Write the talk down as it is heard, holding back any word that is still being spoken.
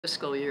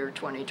fiscal year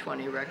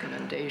 2020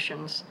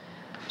 recommendations.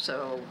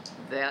 So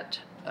that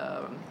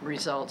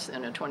results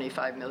in a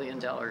 $25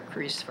 million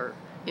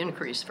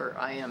increase for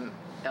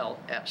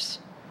IMLS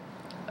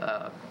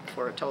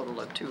for a total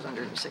of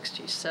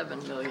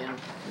 $267 million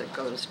that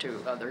goes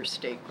to other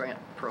state grant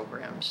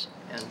programs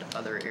and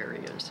other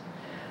areas.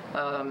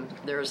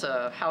 There's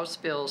a House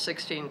Bill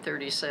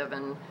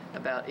 1637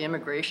 about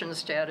immigration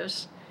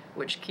status,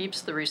 which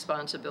keeps the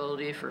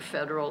responsibility for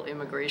federal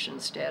immigration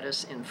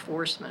status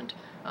enforcement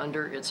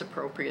under its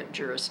appropriate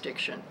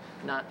jurisdiction,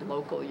 not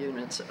local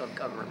units of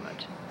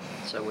government.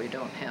 So we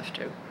don't have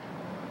to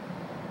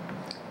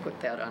put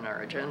that on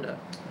our agenda.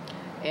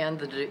 And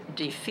the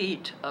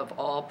defeat of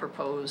all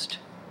proposed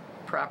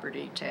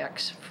property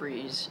tax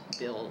freeze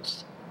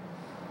bills.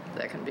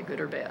 That can be good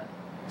or bad.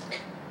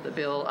 The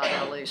bill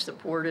ILA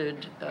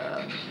supported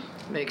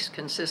makes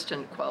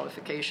consistent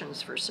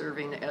qualifications for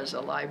serving as a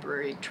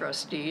library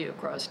trustee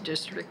across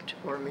district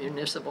or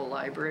municipal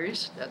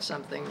libraries. That's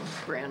something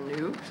brand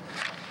new.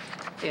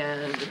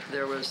 And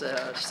there was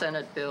a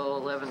Senate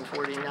Bill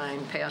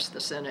 1149 passed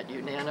the Senate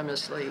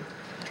unanimously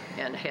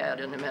and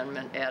had an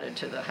amendment added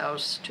to the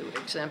House to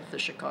exempt the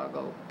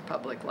Chicago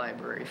Public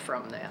Library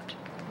from that.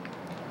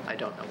 I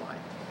don't know why,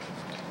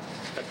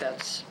 but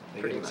that's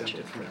pretty much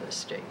it for the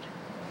state.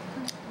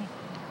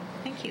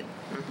 Thank you.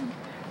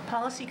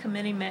 Policy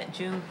Committee met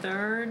June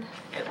 3rd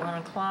at 1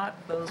 o'clock.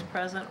 Those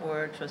present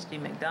were Trustee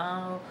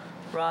McDonald,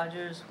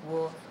 Rogers,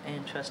 Wolf,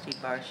 and Trustee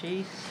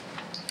Barshees.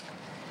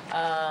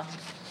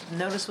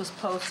 Notice was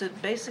posted.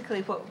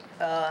 Basically what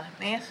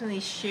Anthony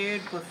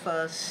shared with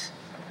us,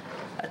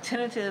 a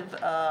tentative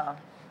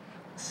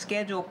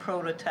schedule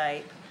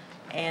prototype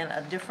and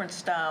a different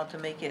style to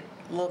make it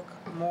look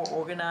more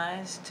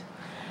organized.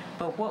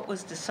 But what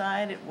was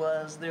decided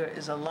was there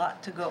is a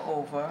lot to go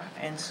over,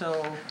 and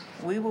so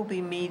we will be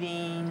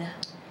meeting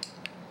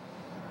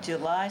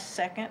July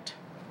 2nd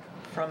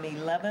from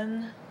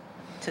 11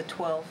 to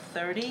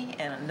 12:30,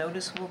 and a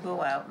notice will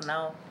go out, and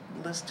I'll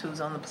list who's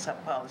on the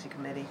Policy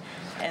Committee.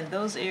 And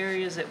those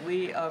areas that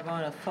we are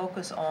going to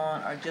focus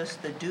on are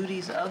just the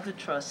duties of the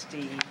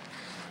trustee,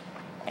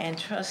 and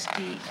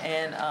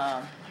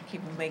I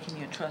keep making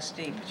you a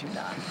trustee, but you're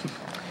not.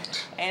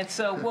 And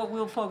so what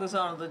we'll focus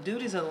on are the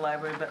duties of the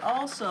library, but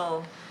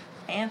also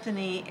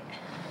Anthony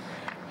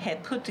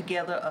had put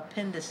together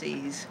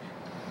appendices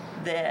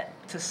that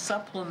to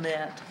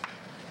supplement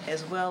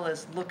as well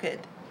as look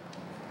at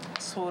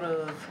sort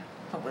of,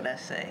 what would I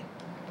say?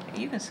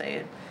 You can say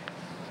it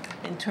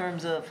in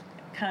terms of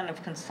kind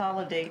of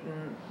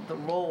consolidating the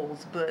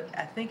roles, but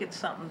I think it's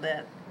something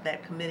that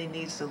that committee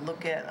needs to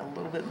look at a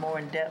little bit more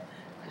in depth,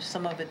 because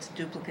some of it's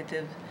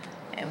duplicative,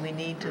 and we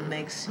need to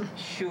make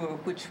sure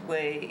which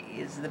way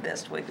is the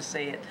best way to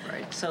say it.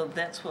 Right. So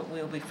that's what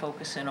we'll be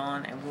focusing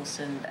on, and we'll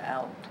send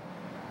out.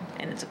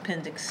 And it's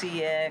Appendix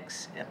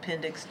CX,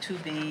 Appendix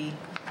 2B,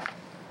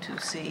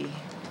 2C,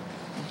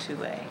 and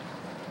 2A.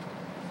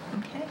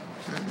 Okay?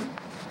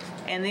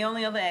 And the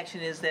only other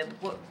action is that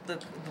what the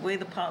way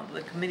the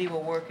committee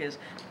will work is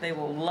they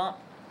will lump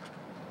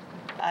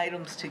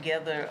items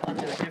together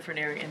under a different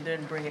area and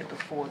then bring it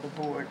before the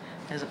board,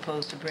 as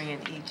opposed to bringing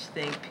each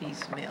thing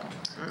piecemeal.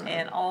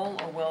 And all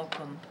are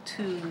welcome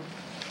to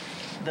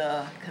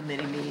the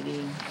committee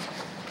meeting.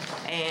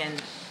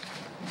 And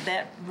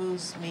that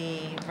moves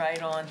me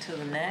right on to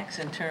the next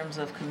in terms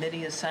of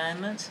committee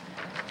assignments.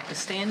 The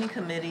standing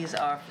committees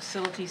are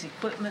Facilities,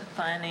 Equipment,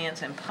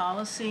 Finance, and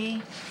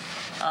Policy.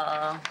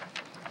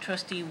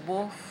 Trustee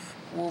Wolf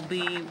will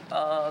be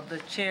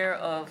the chair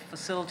of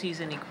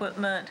Facilities and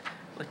Equipment,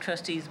 with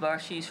Trustees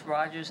Barshees,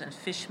 Rogers, and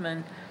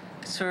Fishman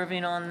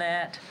serving on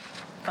that.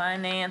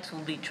 Finance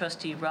will be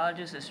Trustee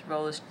Rogers as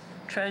well as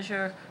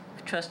treasurer,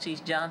 with Trustees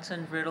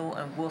Johnson, Riddle,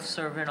 and Wolf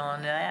serving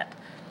on that.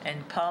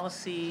 And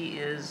policy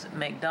is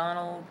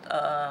McDonald,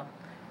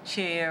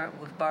 chair,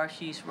 with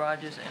Barshees,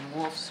 Rogers, and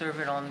Wolf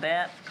serving on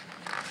that.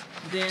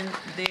 Then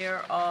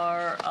there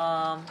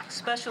are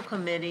special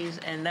committees,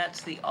 and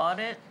that's the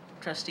audit,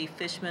 Trustee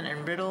Fishman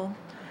and Riddle,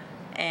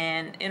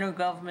 and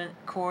Intergovernment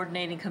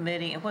Coordinating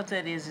Committee. And what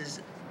that is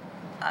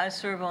I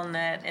serve on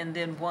that, and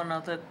then one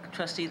other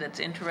trustee that's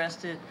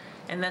interested,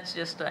 and that's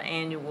just an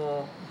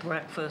annual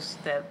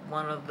breakfast that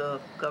one of the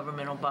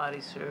governmental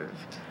bodies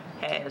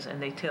has, and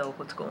they tell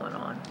what's going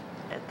on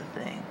at the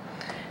thing.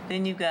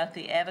 Then you've got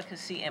the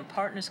Advocacy and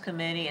Partners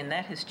Committee, and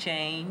that has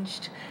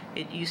changed.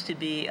 It used to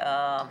be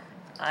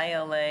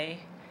ILA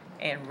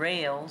and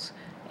Rails,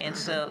 and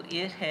so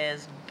it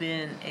has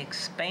been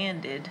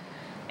expanded,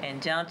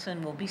 and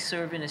Johnson will be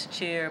serving as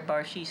chair.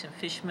 Barshees and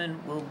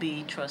Fishman will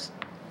be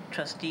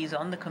trustees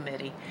on the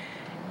committee.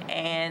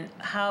 And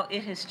how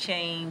it has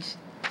changed,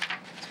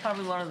 it's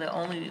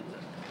probably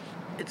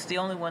it's the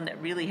only one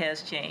that really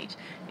has changed,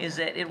 is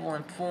that it will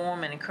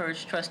inform and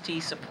encourage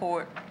trustee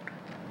support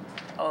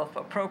of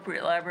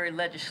appropriate library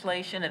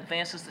legislation,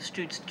 advances the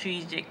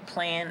strategic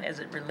plan as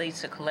it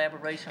relates to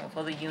collaboration with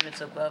other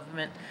units of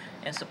government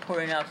and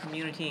supporting our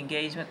community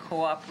engagement,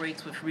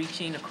 cooperates with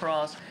reaching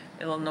across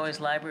Illinois'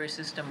 library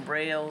system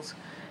rails,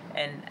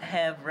 and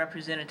have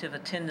representative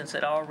attendance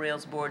at all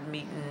Rails Board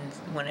meetings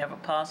whenever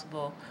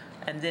possible,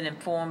 and then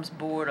informs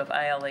Board of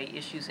ILA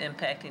issues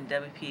impacting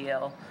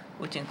WPL,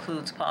 which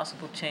includes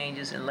possible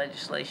changes in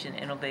legislation,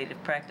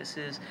 innovative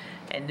practices,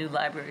 and new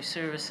library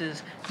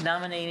services.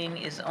 Nominating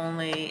is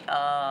only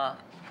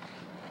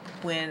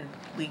when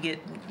we get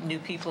new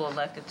people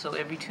elected, so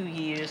every 2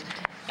 years.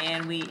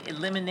 And we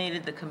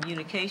eliminated the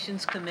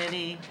Communications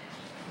Committee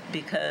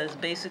because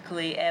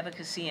basically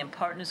Advocacy and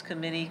Partners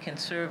Committee can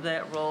serve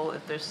that role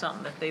if there's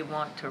something that they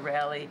want to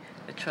rally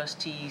the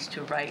trustees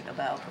to write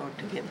about or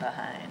to get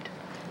behind.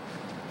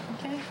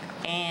 Okay.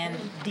 And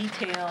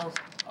details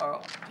are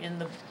in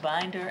the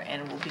binder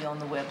and will be on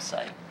the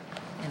website.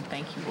 And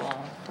thank you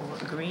all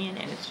for agreeing,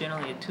 and it's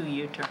generally a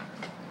 2-year term.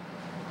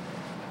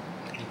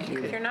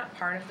 If you're not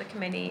part of the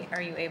committee,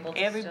 are you able to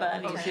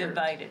Everybody's still...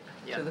 invited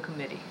Yeah. to the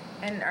committee.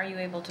 And are you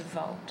able to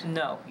vote?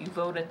 No, you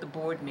vote at the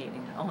board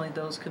meeting. Only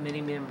those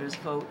committee members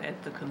vote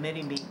at the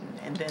committee meeting,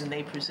 and then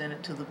they present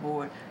it to the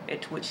board,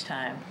 at which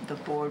time the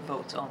board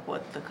votes on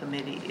what the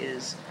committee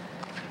is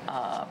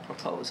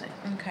proposing.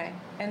 Okay.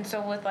 And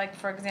so with, like,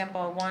 for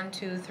example, a 1,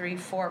 2, 3,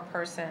 4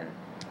 person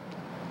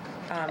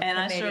And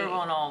I committee, serve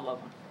on all of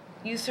them.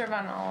 you serve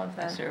on all of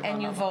them, serve and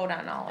on you all of vote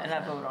on all of And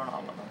them. I vote on all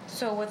of them.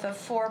 So with a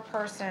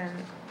 4-person,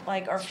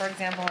 like, or for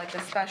example, like the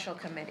special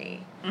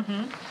committee,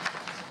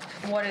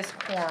 what is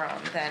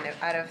quorum then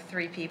out of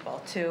 3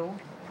 people? 2?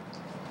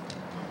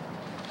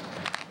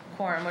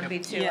 Quorum would be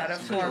 2 out of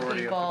Yes. 4 Majority of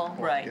the people. quorum.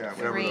 Right. Yeah,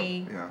 whatever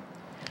 3. yeah.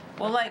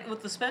 Well, like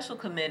with the special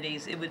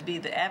committees, it would be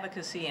the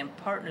Advocacy and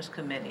Partners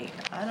Committee.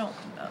 I don't,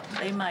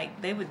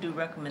 they would do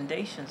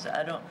recommendations.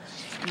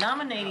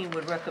 Nominating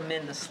would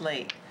recommend the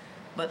slate,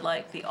 but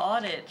like the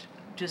audit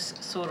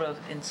just sort of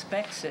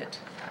inspects it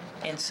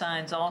and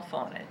signs off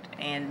on it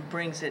and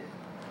brings it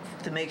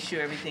to make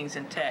sure everything's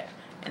intact.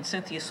 And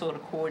Cynthia sort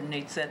of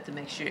coordinates that to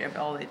make sure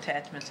all the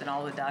attachments and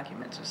all the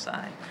documents are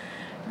signed.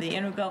 The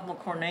intergovernmental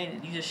coordinator,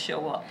 you just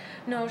show up.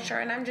 No, sure,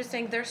 and I'm just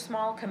saying they're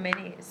small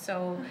committees,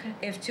 so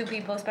if 2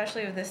 people,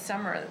 especially this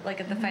summer, like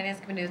at the finance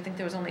committee, I think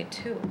there was only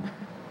 2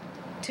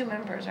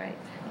 members, right,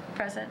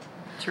 present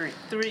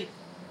 3.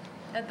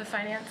 at the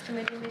finance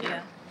committee meeting.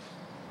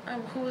 Yeah.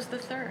 Who was the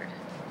 3rd?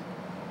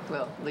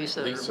 Well,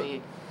 Lisa Lisa. or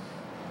me.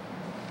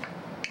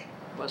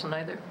 Wasn't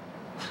I there?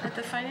 At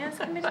the finance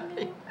committee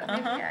meeting?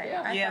 Maybe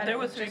I Yeah, thought there it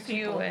were was 3 just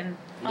you people. and.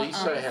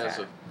 Lisa has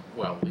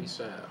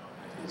Lisa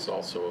is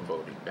also a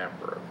voting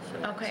member of the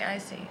finance. Okay, I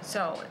see.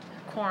 So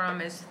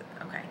quorum is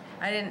okay.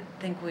 I didn't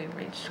think we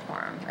reached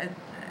quorum.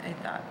 I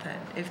thought that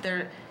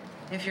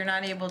if you're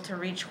not able to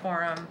reach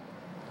quorum,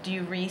 do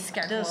you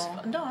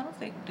reschedule? No, I don't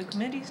think, do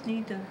committees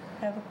need to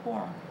have a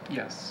quorum?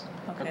 Yes,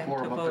 Okay, a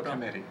quorum to of vote the on.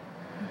 committee.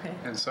 Okay.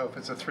 And so if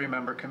it's a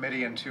 3-member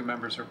committee and 2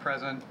 members are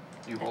present,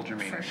 you hold your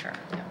meeting. For sure.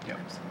 Yep.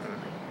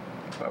 Absolutely.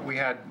 But we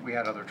had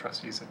other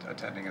trustees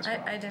attending as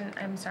well. I didn't.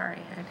 I'm sorry.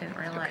 I didn't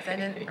realize.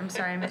 I'm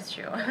sorry. I missed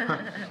you.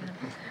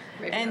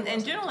 Maybe And that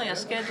wasn't generally a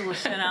together. schedule is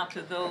sent out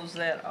to those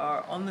that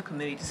are on the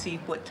committee to see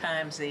what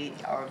times they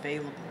are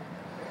available.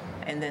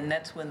 And then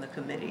that's when the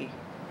committee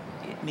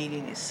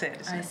meeting is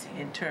set. I see.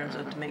 In terms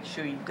of to make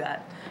sure you've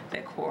got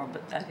that quorum.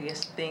 But I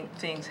guess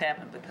things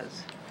happen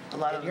because a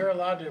lot of And you're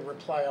allowed to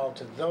reply all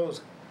to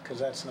those, because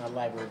that's not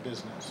library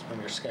business when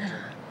you're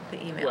scheduling. The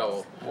emails.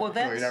 Well, well, No,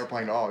 that's you're not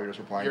replying to all, you're just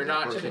replying you're to the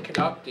not person.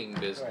 conducting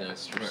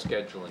business, you're Right.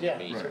 scheduling a Yeah,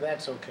 meeting. so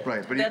that's okay.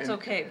 Right, but that's even-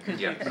 okay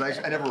because Yeah. you But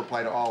I never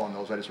reply to all on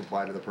those, I just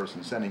reply to the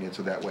person sending it,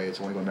 so that way it's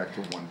only going back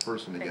to one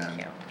person Thank again,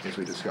 you. as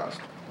we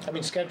discussed. I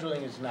mean,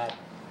 scheduling is not,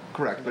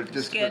 Correct, but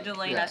just. but-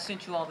 scheduling. yeah. I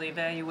sent you all the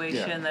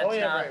evaluation. Yeah. That's oh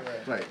yeah, not.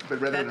 right. Right,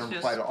 but rather That's than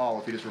reply just- to all,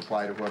 if you just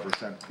reply to whoever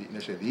sent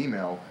initially the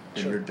email,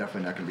 then Sure. you're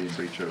definitely not gonna be in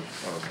breach of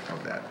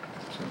that,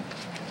 so.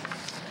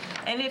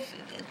 And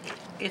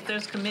if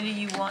there's committee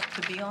you want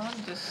to be on,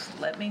 just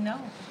let me know.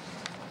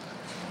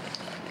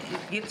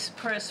 It gets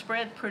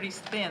spread pretty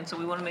thin, so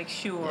we want to make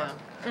sure,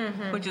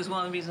 which is one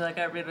of the reasons I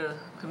got rid of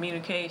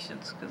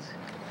communications, because,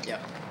 Yeah.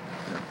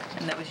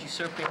 and that was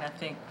usurping, I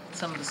think,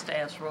 some of the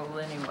staff's role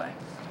anyway.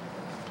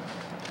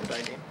 Good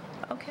idea.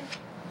 Okay.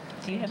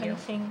 Do you have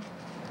anything?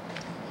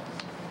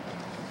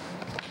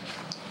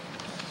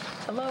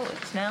 Hello,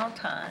 it's now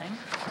time.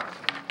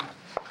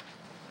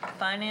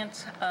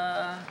 Finance,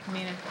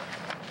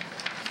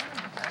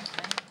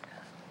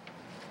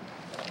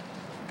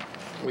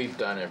 We've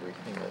done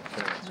everything that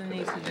finance Who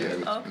needs to committee do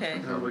did. it?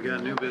 Okay. Oh, we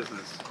got new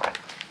business.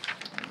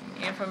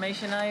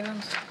 Information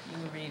items, you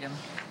can read them.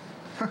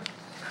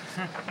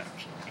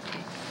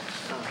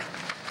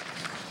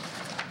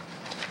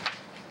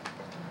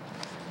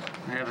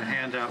 I have a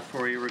handout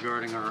for you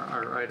regarding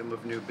our item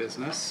of new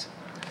business.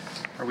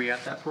 Are we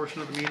at that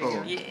portion of the meeting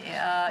Oh. yet?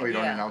 Yeah, Oh, you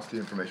don't yeah. announce the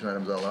information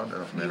items out loud? I don't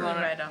know if You that want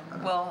Write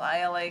 'em. well,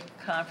 ILA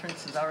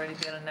conference has already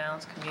been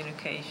announced,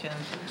 communications,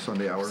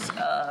 Sunday hours?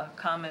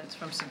 comments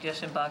from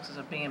suggestion boxes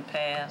are being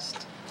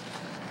passed.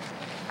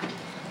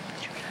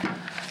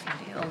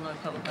 The Illinois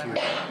Public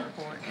Library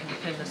Report,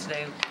 Independence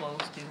Day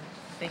closed due.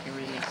 Thank you,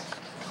 Reed.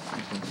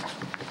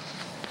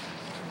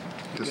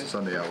 Just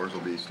Sunday hours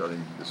will be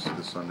starting this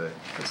Sunday.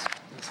 This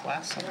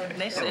last Sunday?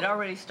 They said it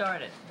already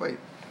started. Wait,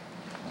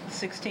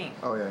 16th.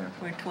 Oh, yeah,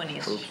 We're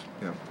 20ish, Oops,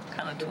 yeah.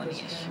 kind of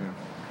 20ish.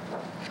 Yeah.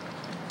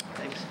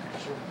 Thanks.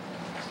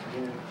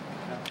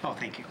 Oh,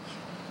 thank you.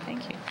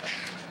 Thank you.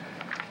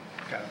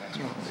 Got it, that's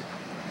right.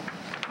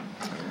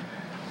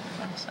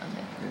 On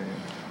Sunday.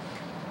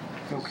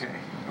 Okay,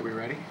 are we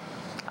ready?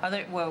 Are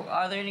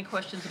there any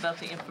questions about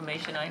the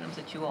information items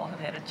that you all have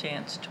had a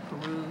chance to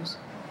peruse?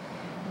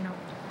 No.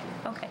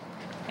 Okay,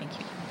 thank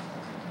you.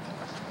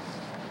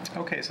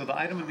 Okay, so the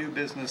item of new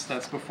business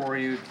that's before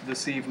you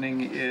this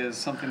evening is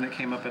something that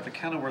came up at the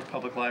Kenilworth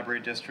Public Library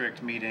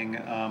District meeting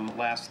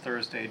last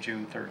Thursday,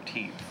 June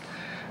 13th.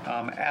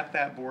 At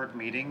that board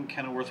meeting,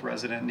 Kenilworth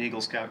resident and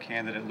Eagle Scout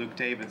candidate Luke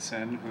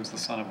Davidson, who's the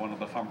son of one of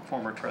the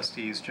former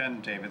trustees, Jen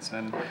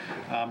Davidson,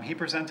 he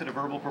presented a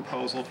verbal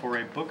proposal for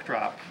a book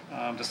drop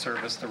to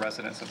service the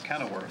residents of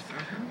Kenilworth.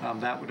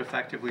 That would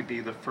effectively be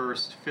the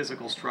first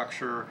physical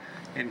structure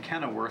in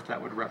Kenilworth that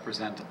would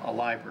represent a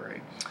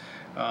library.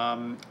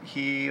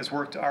 He has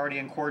worked already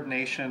in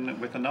coordination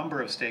with a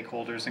number of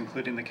stakeholders,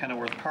 including the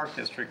Kenilworth Park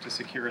District, to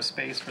secure a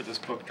space for this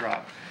book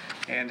drop.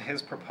 And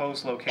his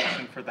proposed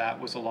location for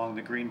that was along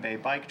the Green Bay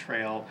Bike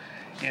Trail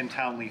in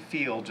Townley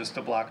Field, just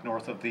a block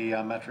north of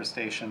the metro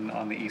station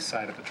on the east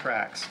side of the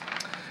tracks.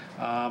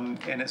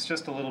 And it's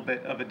just a little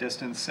bit of a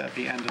distance at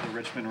the end of the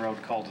Richmond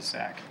Road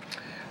cul-de-sac.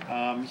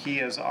 He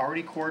has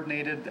already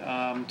coordinated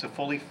to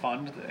fully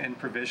fund and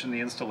provision the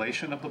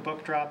installation of the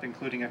book drop,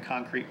 including a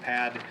concrete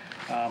pad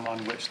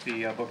on which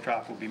the book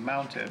drop will be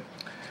mounted.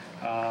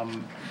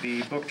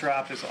 The book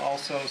drop is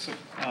also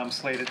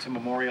slated to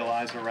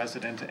memorialize a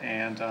resident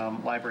and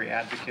library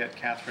advocate,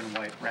 Catherine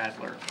White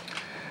Radler.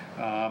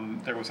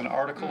 There was an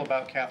article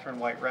about Catherine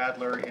White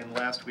Radler in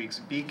last week's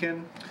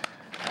Beacon.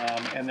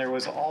 And there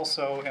was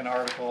also an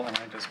article, and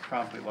I just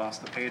promptly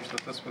lost the page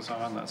that this was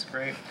on. That's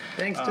great.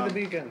 Thanks to the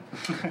Beacon.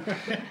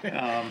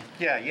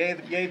 Yeah,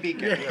 yay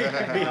Beacon.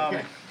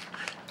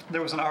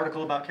 There was an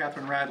article about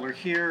Catherine Radler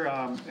here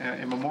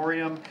in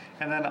memoriam,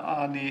 and then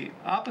on the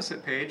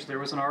opposite page there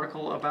was an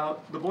article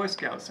about the Boy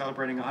Scouts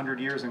celebrating 100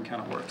 years in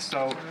Kenilworth.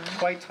 So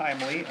quite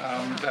timely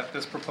that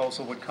this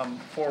proposal would come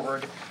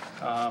forward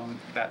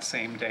that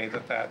same day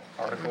that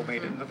article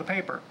made it into the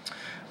paper.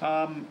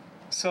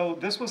 So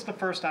this was the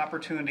first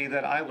opportunity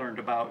that I learned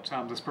about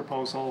this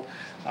proposal,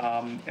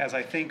 as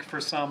I think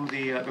for some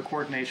the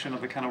coordination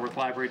of the Kenilworth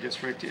Library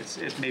District is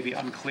maybe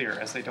unclear,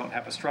 as they don't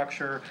have a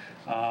structure,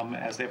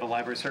 as they have a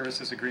library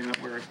services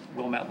agreement where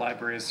Wilmette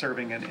Library is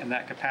serving in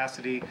that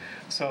capacity.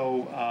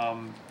 So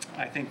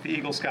I think the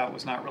Eagle Scout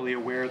was not really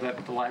aware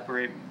that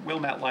the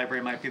Wilmette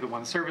Library might be the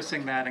one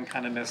servicing that, and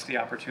kind of missed the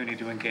opportunity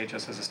to engage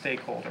us as a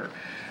stakeholder.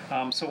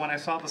 So when I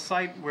saw the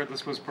site where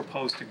this was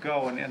proposed to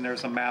go, and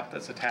there's a map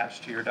that's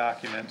attached to your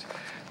document,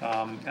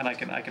 and I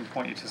can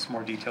point you to some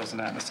more details on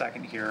that in a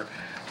second here,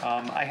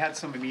 I had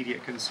some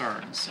immediate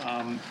concerns.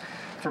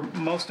 For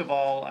most of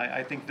all,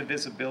 I think the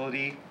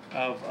visibility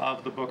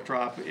of the book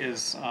drop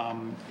is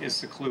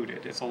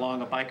secluded. It's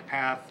along a bike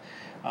path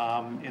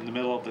in the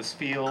middle of this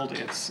field.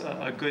 It's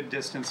a good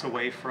distance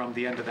away from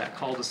the end of that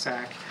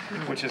cul-de-sac,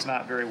 which is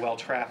not very well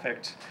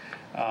trafficked.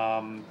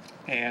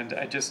 And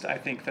I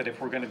think that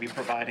if we're going to be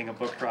providing a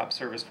book drop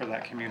service for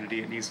that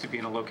community, it needs to be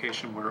in a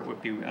location where it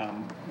would be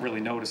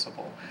really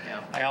noticeable.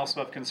 Yeah. I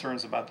also have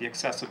concerns about the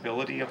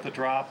accessibility of the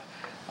drop.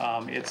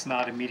 It's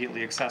not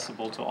immediately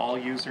accessible to all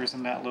users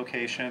in that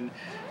location.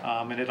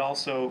 And it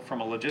also,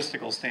 from a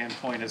logistical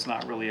standpoint, is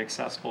not really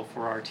accessible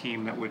for our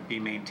team that would be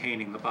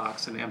maintaining the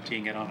box and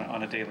emptying it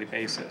on a daily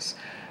basis.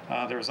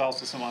 There's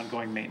also some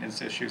ongoing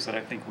maintenance issues that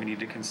I think we need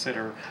to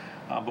consider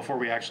before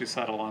we actually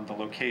settle on the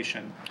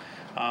location.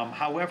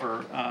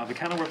 However, the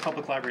Kenilworth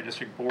Public Library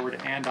District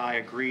Board and I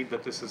agreed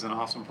that this is an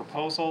awesome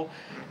proposal,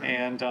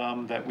 and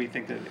that we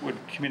think that it would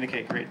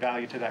communicate great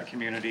value to that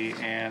community,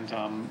 and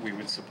we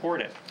would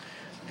support it.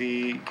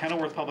 The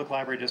Kenilworth Public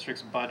Library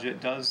District's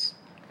budget does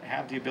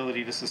have the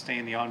ability to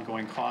sustain the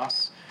ongoing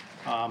costs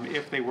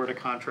if they were to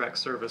contract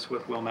service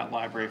with Wilmette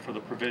Library for the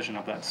provision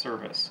of that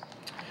service.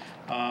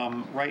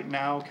 Right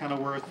now,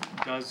 Kenilworth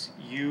does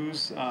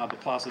use the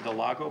Plaza del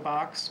Lago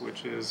box,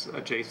 which is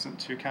adjacent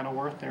to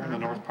Kenilworth there in the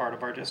north part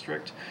of our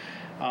district.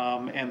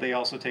 And they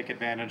also take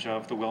advantage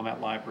of the Wilmette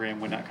Library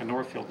and Winnetka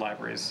Northfield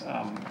Libraries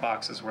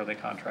boxes where they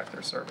contract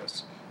their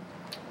service.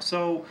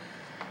 So,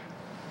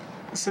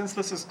 since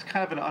this is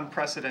kind of an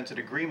unprecedented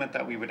agreement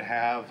that we would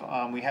have,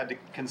 we had to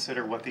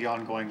consider what the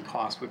ongoing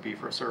cost would be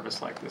for a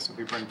service like this if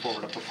we bring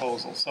forward a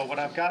proposal. So what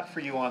I've got for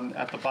you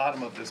at the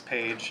bottom of this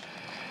page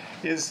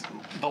is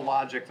the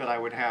logic that I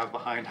would have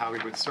behind how we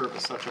would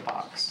service such a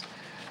box.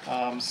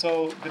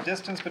 So the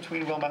distance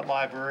between Wilmette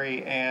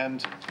Library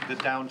and the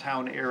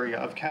downtown area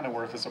of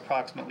Kenilworth is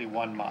approximately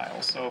 1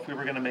 mile. So if we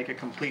were going to make a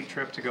complete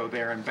trip to go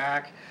there and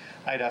back,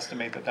 I'd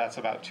estimate that that's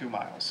about 2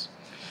 miles.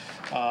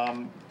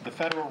 The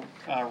federal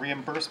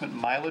reimbursement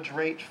mileage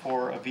rate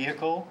for a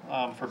vehicle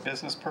for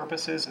business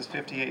purposes is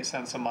 58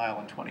 cents a mile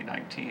in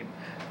 2019.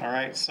 All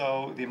right,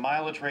 so the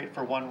mileage rate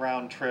for one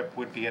round trip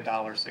would be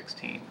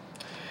 $1.16.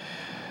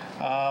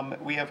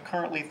 We have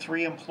currently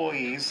 3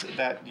 employees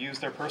that use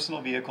their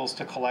personal vehicles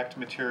to collect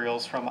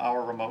materials from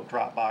our remote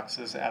drop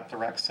boxes at the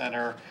rec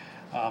center,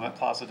 at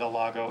Plaza del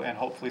Lago, and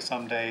hopefully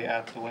someday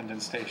at the Linden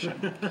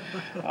Station.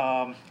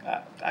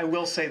 I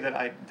will say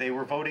that they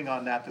were voting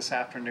on that this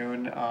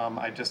afternoon.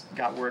 I just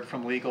got word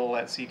from legal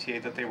at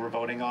CTA that they were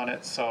voting on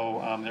it,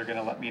 so they're going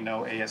to let me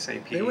know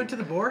ASAP. They went to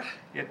the board?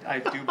 I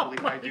do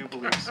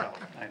believe so.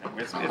 I know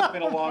it's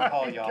been a long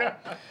haul, y'all,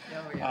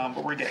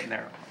 but we're getting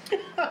there.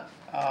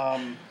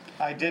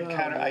 I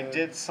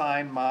did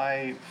sign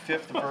my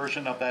 5th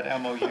version of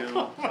that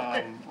MOU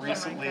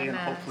recently, and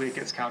hopefully it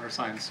gets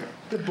countersigned soon.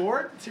 The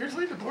board?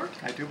 Seriously, the board?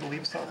 I do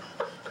believe so.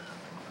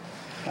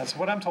 That's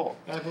what I'm told.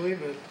 I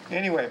believe it.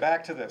 Anyway,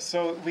 back to this.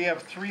 So we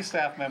have 3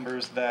 staff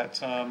members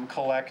that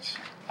collect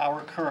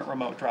our current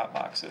remote drop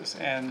boxes,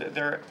 and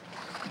their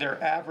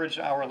average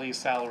hourly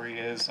salary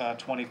is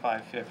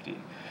 $25.50.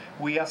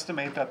 We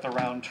estimate that the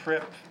round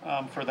trip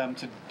for them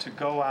to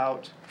go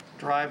out,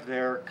 drive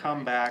there,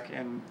 come back,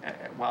 and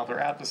while they're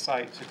at the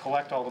site to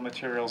collect all the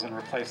materials and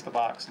replace the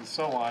box and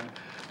so on,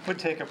 would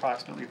take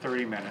approximately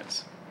 30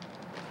 minutes.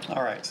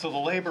 All right, so the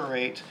labor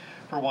rate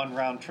for one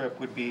round trip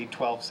would be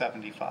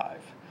 $12.75.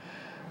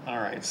 All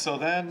right, so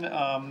then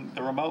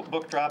the remote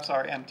book drops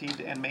are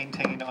emptied and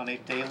maintained on a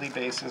daily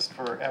basis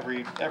for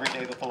every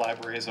day that the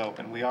library is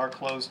open. We are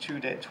closed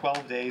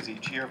 12 days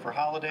each year for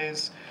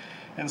holidays,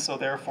 and so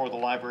therefore the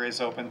library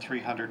is open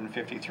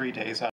 353 days out